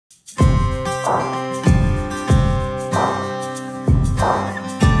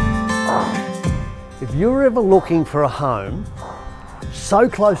If you're ever looking for a home so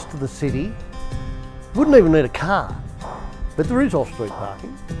close to the city, wouldn't even need a car, but there is off-street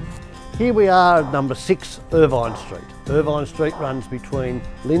parking. Here we are at number 6 Irvine Street. Irvine Street runs between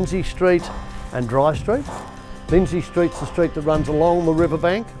Lindsay Street and Dry Street. Lindsay Street's the street that runs along the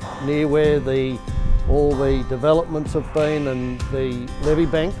riverbank, near where all the developments have been and the levee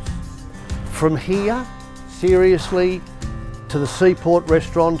banks. From here, seriously, to the Seaport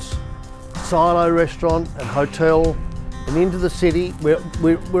restaurants, Silo restaurant and hotel, and into the city,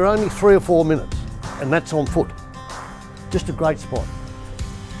 we're only 3 or 4 minutes, and that's on foot. Just a great spot.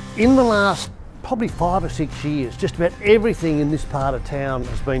 In the last probably 5 or 6 years, just about everything in this part of town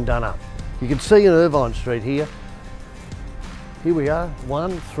has been done up. You can see in Irvine Street here. Here we are,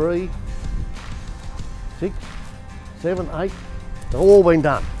 1, 3, 6, 7, 8. They've all been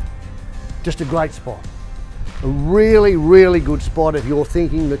done. Just a great spot. A really, really good spot if you're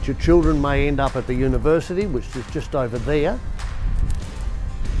thinking that your children may end up at the university, which is just over there.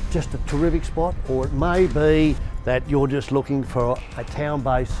 Just a terrific spot. Or it may be that you're just looking for a town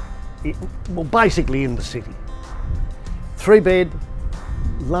base, well, basically in the city. 3-bed,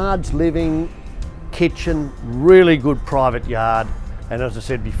 large living, kitchen, really good private yard, and as I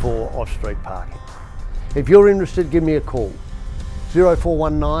said before, off-street parking. If you're interested, give me a call.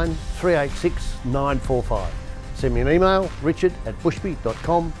 0419 386 945. Send me an email,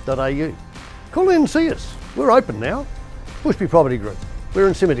 richard@bushby.com.au. Call in and see us. We're open now. Bushby Property Group. We're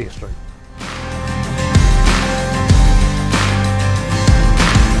in Cimetiere Street.